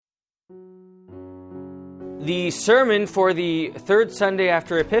The sermon for the third Sunday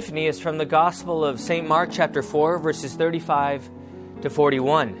after Epiphany is from the Gospel of St. Mark, chapter 4, verses 35 to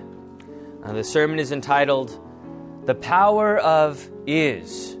 41. The sermon is entitled, The Power of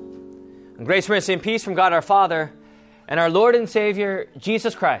Is. And grace, mercy, and peace from God our Father and our Lord and Savior,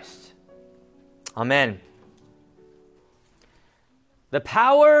 Jesus Christ. Amen. The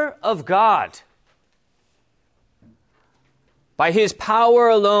power of God. By His power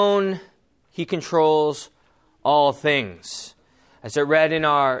alone, He controls all things. As I read in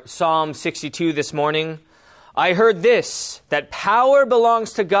our Psalm 62 this morning, I heard this, that power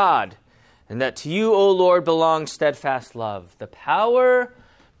belongs to God, and that to you, O Lord, belongs steadfast love. The power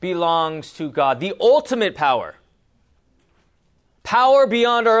belongs to God, the ultimate power. Power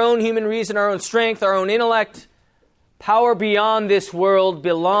beyond our own human reason, our own strength, our own intellect. Power beyond this world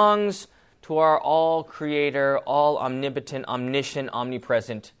belongs to our all-creator, all-omnipotent, omniscient,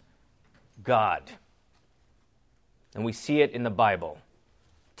 omnipresent God. And we see it in the Bible,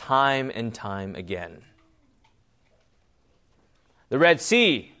 time and time again. The Red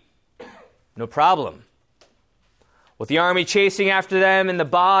Sea, no problem. With the army chasing after them in the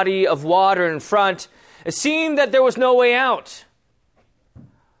body of water in front, it seemed that there was no way out.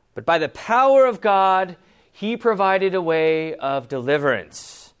 But by the power of God, He provided a way of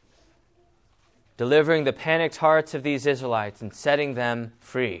deliverance, delivering the panicked hearts of these Israelites and setting them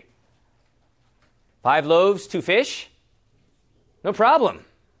free. 5 loaves, 2 fish? No problem.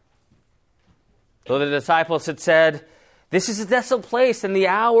 Though the disciples had said, "This is a desolate place and the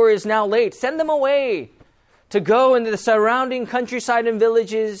hour is now late. Send them away to go into the surrounding countryside and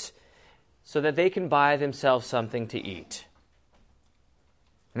villages so that they can buy themselves something to eat."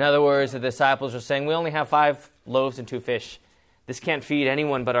 In other words, the disciples are saying, we only have 5 loaves and 2 fish. This can't feed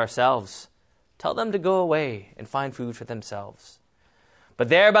anyone but ourselves. Tell them to go away and find food for themselves. But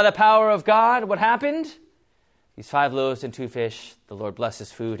there, by the power of God, what happened? These 5 loaves and 2 fish, the Lord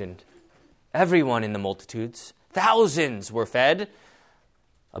blesses food, and everyone in the multitudes, thousands, were fed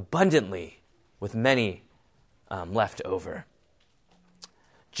abundantly, with many left over.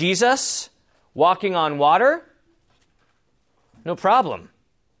 Jesus, walking on water, no problem.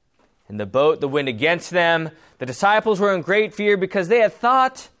 In the boat, the wind against them, the disciples were in great fear because they had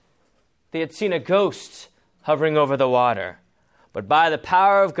thought they had seen a ghost hovering over the water. But by the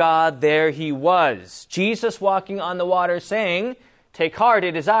power of God, there He was, Jesus walking on the water, saying, "Take heart,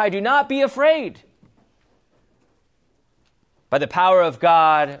 it is I, do not be afraid." By the power of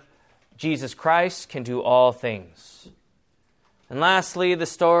God, Jesus Christ can do all things. And lastly, the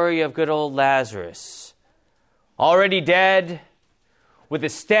story of good old Lazarus, already dead, with the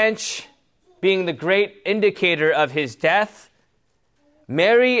stench being the great indicator of his death.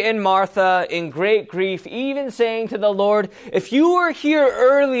 Mary and Martha, in great grief, even saying to the Lord, "If you were here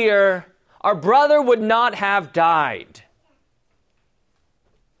earlier, our brother would not have died."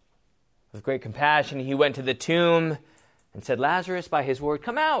 With great compassion, He went to the tomb and said, "Lazarus, by His word,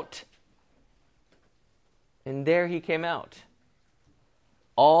 come out." And there he came out,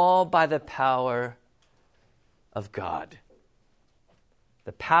 all by the power of God.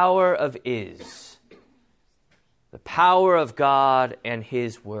 The power of is. The power of God and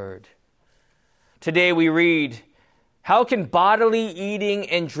His word. Today we read, how can bodily eating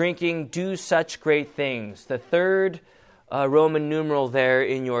and drinking do such great things? The third Roman numeral there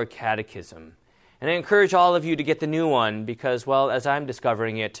in your catechism. And I encourage all of you to get the new one because, well, as I'm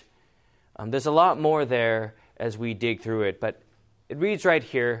discovering it, there's a lot more there as we dig through it. But it reads right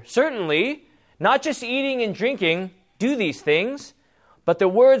here, certainly, not just eating and drinking do these things, but the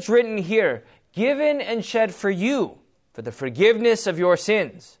words written here, given and shed for you, for the forgiveness of your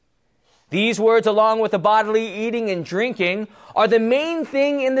sins. These words, along with the bodily eating and drinking, are the main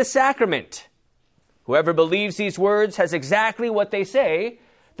thing in the sacrament. Whoever believes these words has exactly what they say,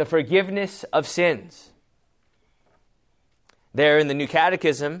 the forgiveness of sins. There in the New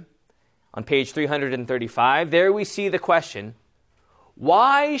Catechism, on page 335, there we see the question,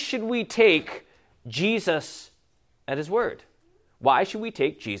 why should we take Jesus at His word? Why should we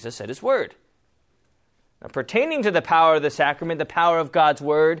take Jesus at His word? Now, pertaining to the power of the sacrament, the power of God's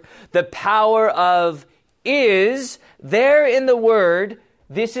word, the power of is, there in the word,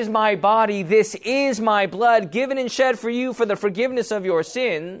 this is my body, this is my blood, given and shed for you for the forgiveness of your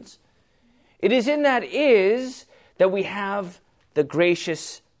sins. It is in that is that we have the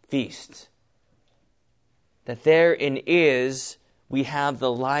gracious feast. That therein is, we have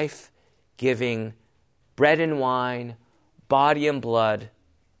the life-giving bread and wine, body and blood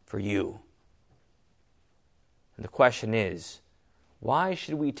for you. And the question is, why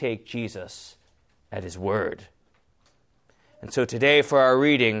should we take Jesus at His word? And so today for our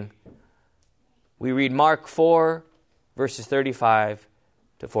reading, We read Mark 4, verses 35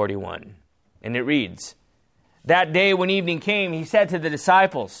 to 41. And it reads, "That day when evening came, he said to the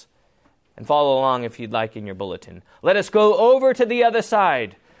disciples," and follow along if you'd like in your bulletin, "Let us go over to the other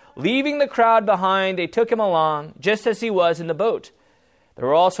side." Leaving the crowd behind, they took him along, just as he was in the boat. There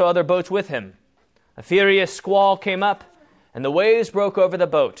were also other boats with him. A furious squall came up, and the waves broke over the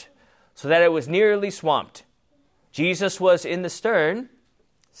boat, so that it was nearly swamped. Jesus was in the stern,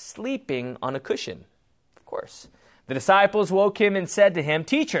 sleeping on a cushion. Of course. The disciples woke him and said to him,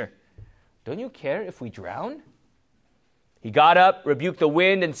 "Teacher, don't you care if we drown?" He got up, rebuked the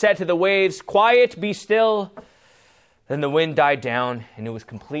wind, and said to the waves, "Quiet, be still." Then the wind died down, and it was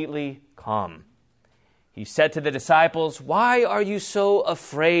completely calm. He said to the disciples, "Why are you so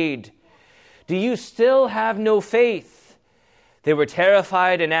afraid? Do you still have no faith?" They were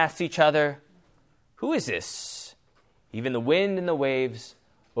terrified and asked each other, "Who is this? Even the wind and the waves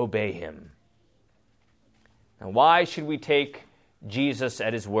obey him." Now, why should we take Jesus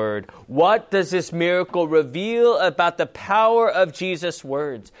at his word? What does this miracle reveal about the power of Jesus'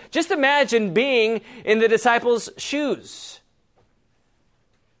 words? Just imagine being in the disciples' shoes.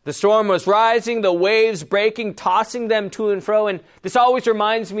 The storm was rising, the waves breaking, tossing them to and fro. And this always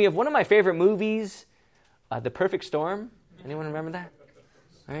reminds me of one of my favorite movies, The Perfect Storm. Anyone remember that?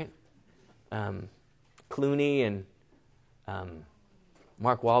 All right. Clooney and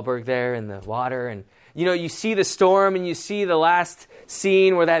Mark Wahlberg there in the water. And, you see the storm and you see the last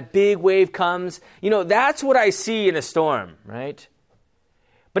scene where that big wave comes. That's what I see in a storm, right?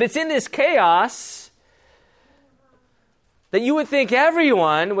 But it's in this chaos that you would think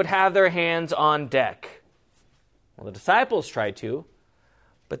everyone would have their hands on deck. Well, the disciples tried to,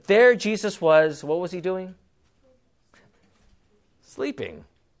 but there Jesus was, what was he doing? Sleeping,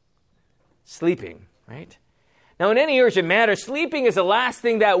 right? Now, in any urgent matter, sleeping is the last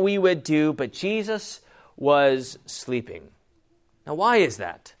thing that we would do, but Jesus was sleeping. Now, why is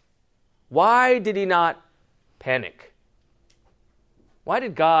that? Why did he not panic? Why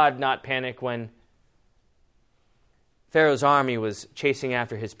did God not panic when Pharaoh's army was chasing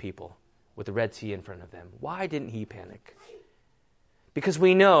after his people with the Red Sea in front of them? Why didn't he panic? Because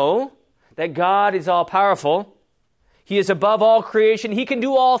we know that God is all-powerful. He is above all creation. He can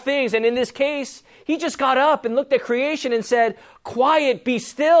do all things. And in this case, he just got up and looked at creation and said, "Quiet, be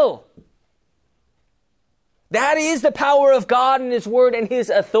still." That is the power of God and his word and his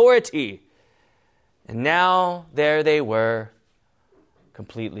authority. And now there they were,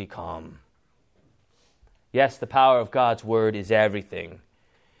 completely calm. Yes, the power of God's word is everything.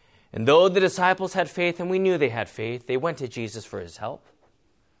 And though the disciples had faith, and we knew they had faith, they went to Jesus for his help.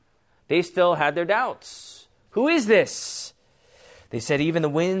 They still had their doubts. Who is this? They said, even the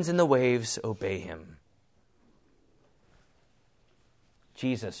winds and the waves obey him.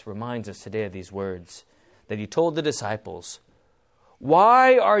 Jesus reminds us today of these words that he told the disciples.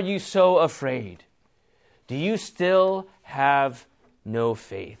 Why are you so afraid? Do you still have no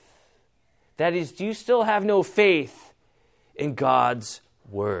faith? That is, do you still have no faith in God's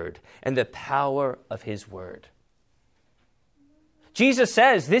word and the power of his word? Jesus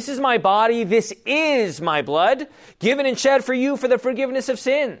says, "This is my body, this is my blood, given and shed for you for the forgiveness of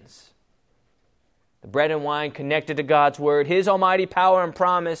sins." The bread and wine connected to God's word, his almighty power and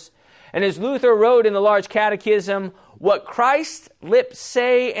promise. And as Luther wrote in the Large Catechism, what Christ's lips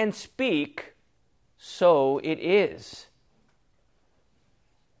say and speak, so it is.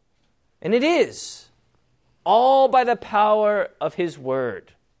 And it is, all by the power of his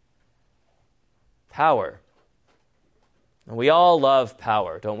word. Power. And we all love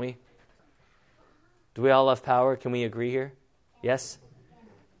power, don't we? Do we all love power? Can we agree here? Yes?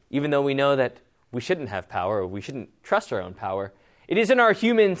 Even though we know that we shouldn't have power, or we shouldn't trust our own power, it is in our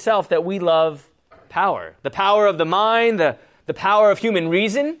human self that we love power. The power of the mind, the power of human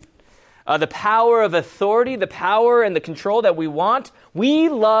reason, the power of authority, the power and the control that we want. We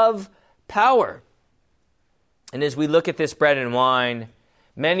love power. And as we look at this bread and wine,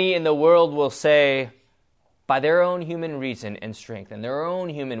 many in the world will say, by their own human reason and strength and their own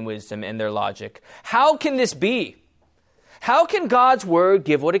human wisdom and their logic, how can this be? How can God's word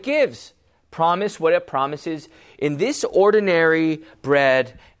give what it gives? Promise what it promises in this ordinary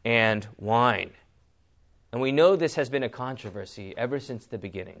bread and wine. And we know this has been a controversy ever since the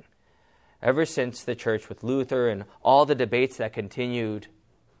beginning, ever since the church with Luther and all the debates that continued.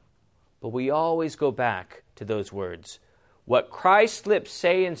 But we always go back to those words. What Christ's lips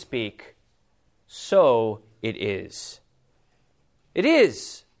say and speak, so it is. It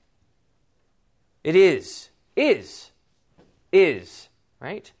is. It is,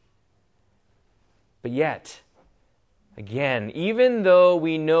 right? But yet, Again, even though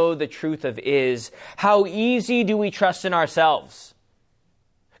we know the truth of is, how easy do we trust in ourselves?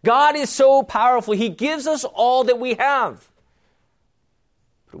 God is so powerful. He gives us all that we have.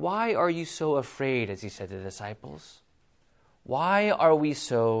 But why are you so afraid, as he said to the disciples? Why are we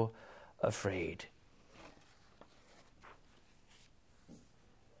so afraid?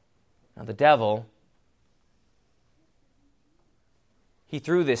 Now the devil, he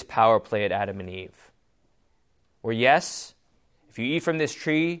threw this power play at Adam and Eve. Where yes, if you eat from this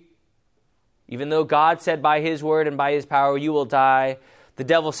tree, even though God said by his word and by his power you will die, the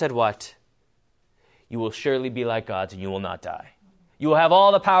devil said what? You will surely be like gods and you will not die. You will have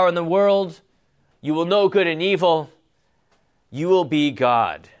all the power in the world. You will know good and evil. You will be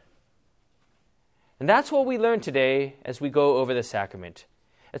God. And that's what we learn today as we go over the sacrament.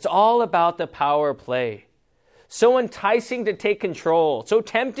 It's all about the power play. So enticing to take control. So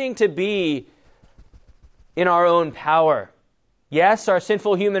tempting to be in our own power. Yes, our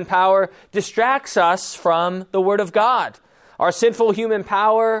sinful human power distracts us from the Word of God. Our sinful human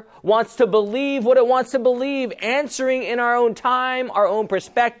power wants to believe what it wants to believe, answering in our own time, our own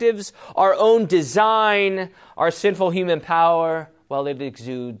perspectives, our own design. Our sinful human power, well, it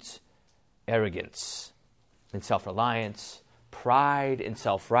exudes arrogance and self-reliance, pride and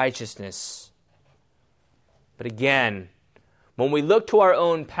self-righteousness. But again, when we look to our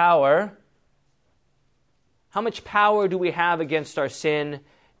own power, how much power do we have against our sin,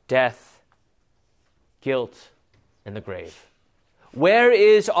 death, guilt, and the grave? Where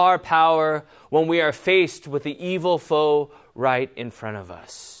is our power when we are faced with the evil foe right in front of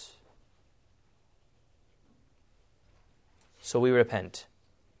us? So we repent,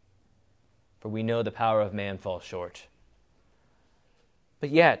 for we know the power of man falls short. But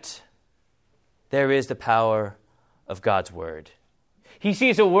yet, there is the power of God's word. He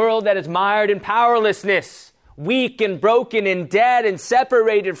sees a world that is mired in powerlessness, weak and broken and dead and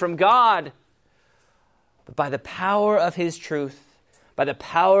separated from God. But by the power of his truth, by the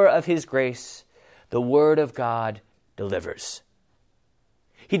power of his grace, the word of God delivers.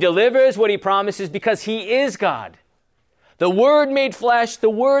 He delivers what he promises because he is God. The Word made flesh, the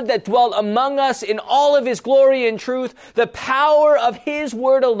Word that dwelt among us in all of his glory and truth, the power of his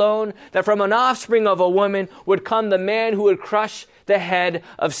word alone, that from an offspring of a woman would come the man who would crush the head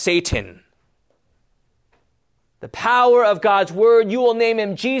of Satan. The power of God's word, you will name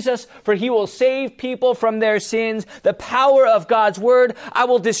him Jesus, for he will save people from their sins. The power of God's word, I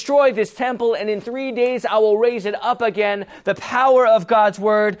will destroy this temple, and in 3 days I will raise it up again. The power of God's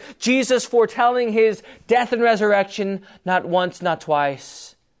word, Jesus foretelling his death and resurrection, not once, not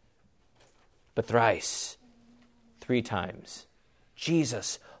twice, but thrice, 3 times.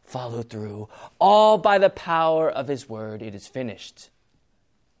 Jesus followed through, all by the power of his word. It is finished.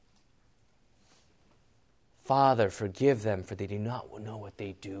 Father, forgive them, for they do not know what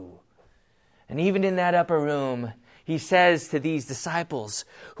they do. And even in that upper room, he says to these disciples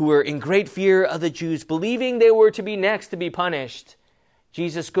who were in great fear of the Jews, believing they were to be next to be punished,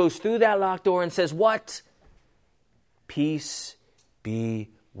 Jesus goes through that locked door and says, what? Peace be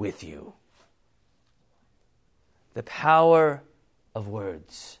with you. The power of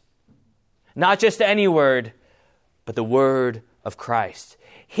words. Not just any word, but the word of Christ.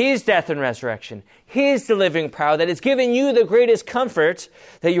 His death and resurrection, his delivering power that has given you the greatest comfort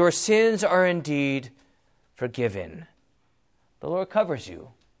that your sins are indeed forgiven. The Lord covers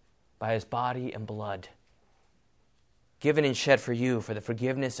you by his body and blood, given and shed for you for the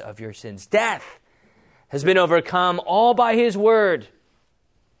forgiveness of your sins. Death has been overcome all by his word.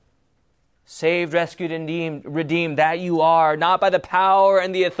 Saved, rescued, and redeemed, that you are, not by the power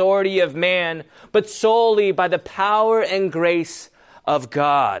and the authority of man, but solely by the power and grace of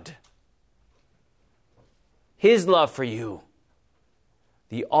God. His love for you,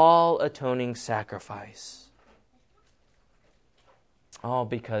 the all-atoning sacrifice. All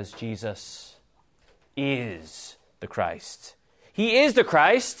because Jesus is the Christ. He is the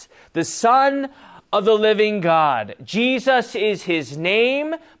Christ, the Son of the living God. Jesus is his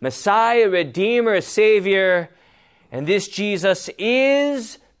name, Messiah, Redeemer, Savior. And this Jesus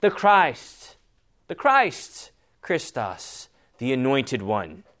is the Christ. The Christ, Christos, the Anointed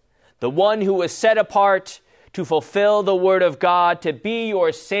One. The one who was set apart to fulfill the Word of God, to be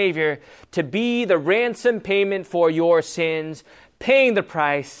your Savior, to be the ransom payment for your sins, paying the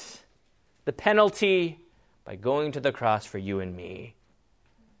price, the penalty, by going to the cross for you and me.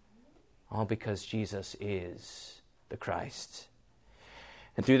 All because Jesus is the Christ.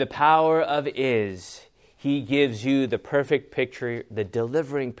 And through the power of is, he gives you the perfect picture, the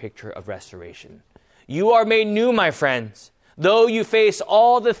delivering picture of restoration. You are made new, my friends, though you face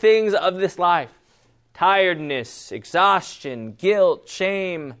all the things of this life. tiredness, exhaustion, guilt,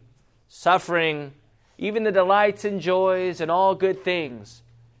 shame, suffering, even the delights and joys and all good things.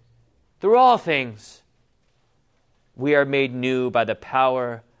 Through all things, we are made new by the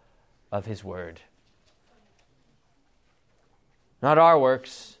power of his word. Not our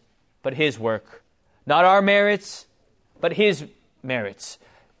works, but his work. Not our merits, but his merits.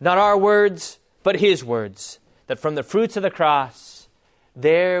 Not our words, but his words. That from the fruits of the cross,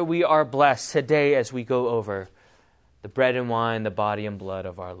 there we are blessed today as we go over the bread and wine, the body and blood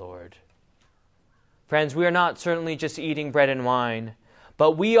of our Lord. Friends, we are not certainly just eating bread and wine,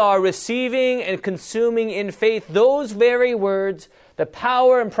 but we are receiving and consuming in faith those very words, the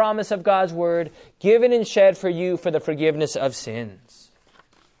power and promise of God's word, given and shed for you for the forgiveness of sins.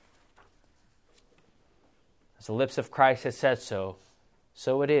 As the lips of Christ has said so,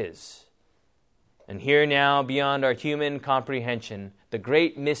 so it is. And here now, beyond our human comprehension, the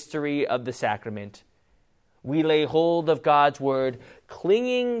great mystery of the sacrament, we lay hold of God's word,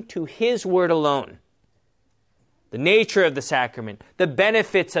 clinging to his word alone. The nature of the sacrament, the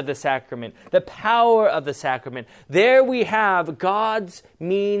benefits of the sacrament, the power of the sacrament. There we have God's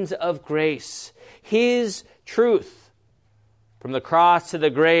means of grace, his truth. From the cross to the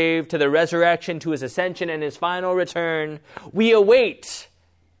grave, to the resurrection, to his ascension and his final return, we await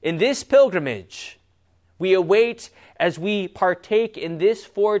in this pilgrimage. We await as we partake in this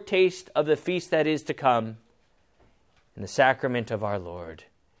foretaste of the feast that is to come, in the sacrament of our Lord,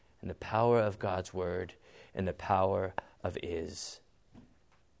 in the power of God's word, and the power of is.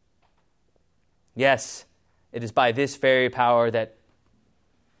 Yes, it is by this very power that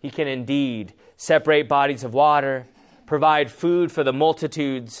he can indeed separate bodies of water, provide food for the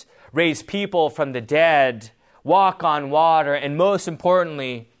multitudes, raise people from the dead, walk on water, and most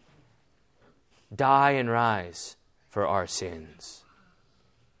importantly, die and rise for our sins.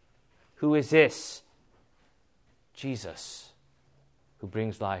 Who is this? Jesus, who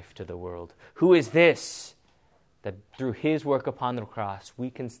brings life to the world. Who is this? That through his work upon the cross, we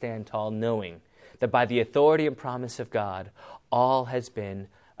can stand tall, knowing that by the authority and promise of God, all has been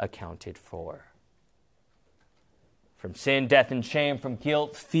accounted for. From sin, death, and shame, from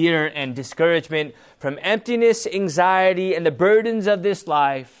guilt, fear, and discouragement, from emptiness, anxiety, and the burdens of this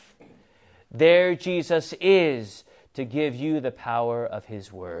life, there Jesus is to give you the power of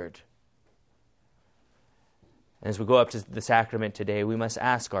his word. As we go up to the sacrament today, we must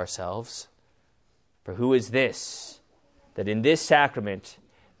ask ourselves, for who is this, that in this sacrament,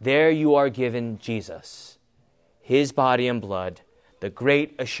 there you are given Jesus, his body and blood, the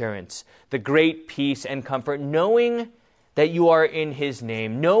great assurance, the great peace and comfort, knowing that you are in his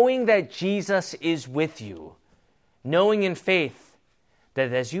name, knowing that Jesus is with you, knowing in faith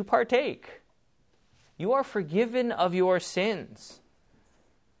that as you partake, you are forgiven of your sins,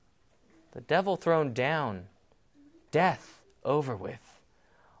 the devil thrown down, death over with,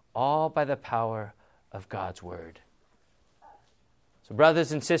 all by the power of God's word. So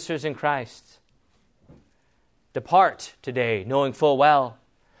brothers and sisters in Christ, depart today knowing full well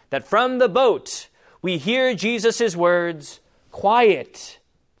that from the boat we hear Jesus' words, quiet,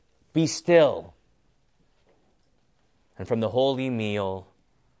 be still. And from the holy meal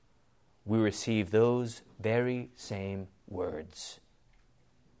we receive those very same words.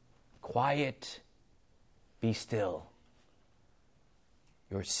 Quiet, be still.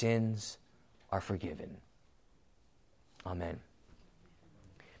 Your sins are forgiven. Amen.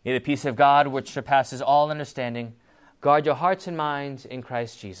 May the peace of God, which surpasses all understanding, guard your hearts and minds in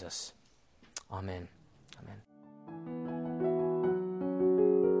Christ Jesus. Amen. Amen.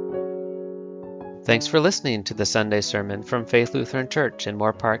 Thanks for listening to the Sunday sermon from Faith Lutheran Church in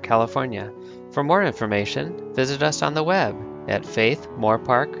Moorpark, California. For more information, visit us on the web at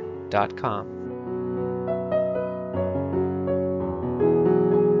faithmoorpark.com.